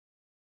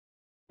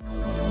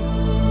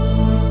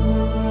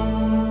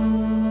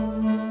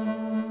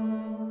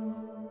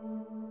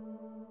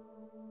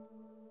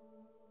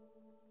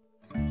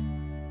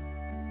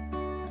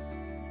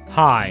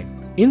Hi!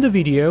 In the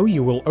video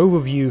you will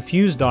overview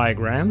fuse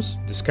diagrams,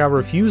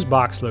 discover fuse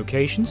box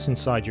locations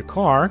inside your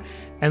car,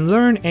 and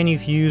learn any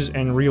fuse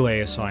and relay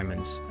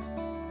assignments.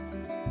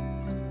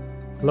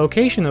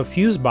 Location of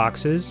fuse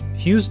boxes,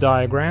 fuse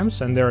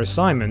diagrams, and their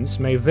assignments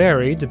may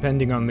vary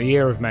depending on the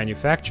year of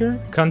manufacture,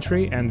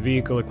 country, and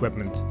vehicle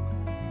equipment.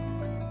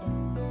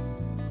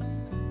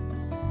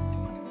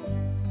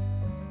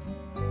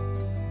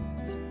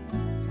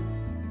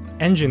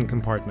 Engine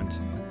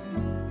compartment.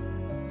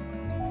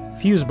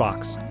 Fuse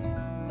box.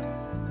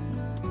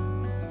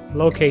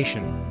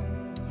 Location.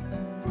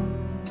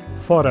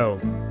 Photo.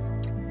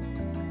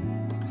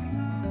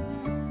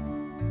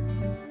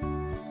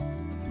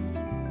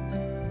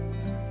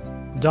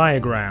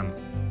 Diagram.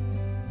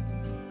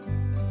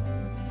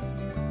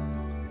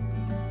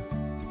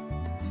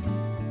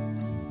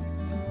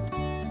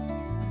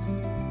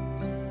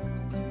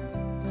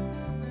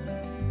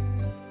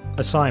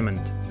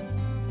 Assignment.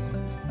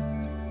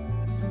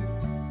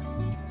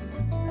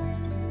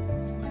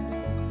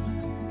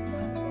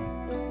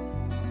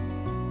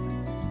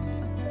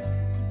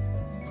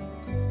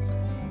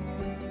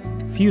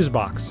 Fuse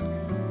box.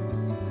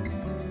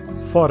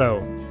 Photo.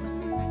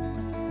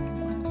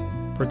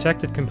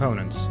 Protected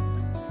components.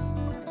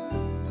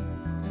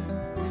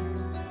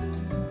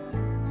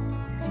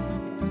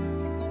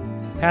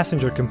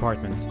 Passenger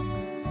compartment.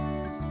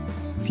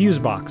 Fuse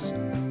box.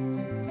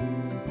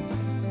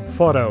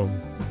 Photo.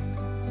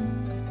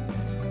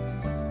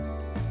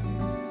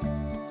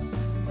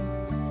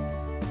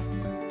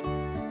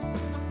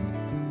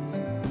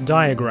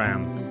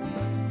 Diagram.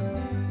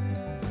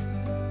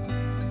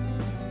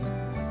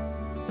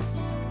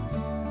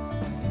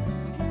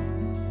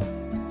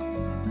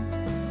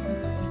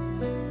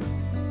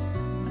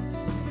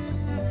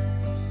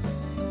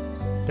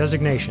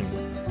 Designation.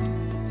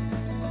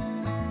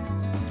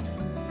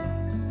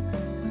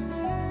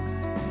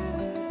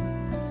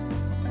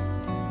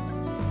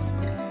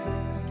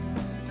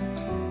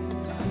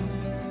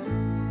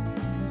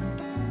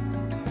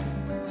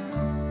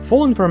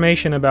 Full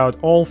information about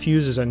all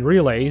fuses and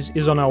relays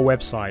is on our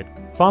website.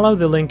 Follow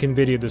the link in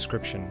video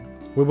description.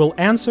 We will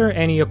answer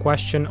any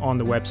question on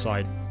the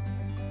website.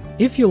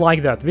 If you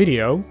like that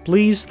video,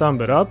 please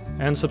thumb it up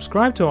and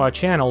subscribe to our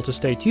channel to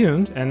stay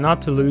tuned and not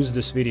to lose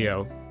this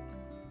video.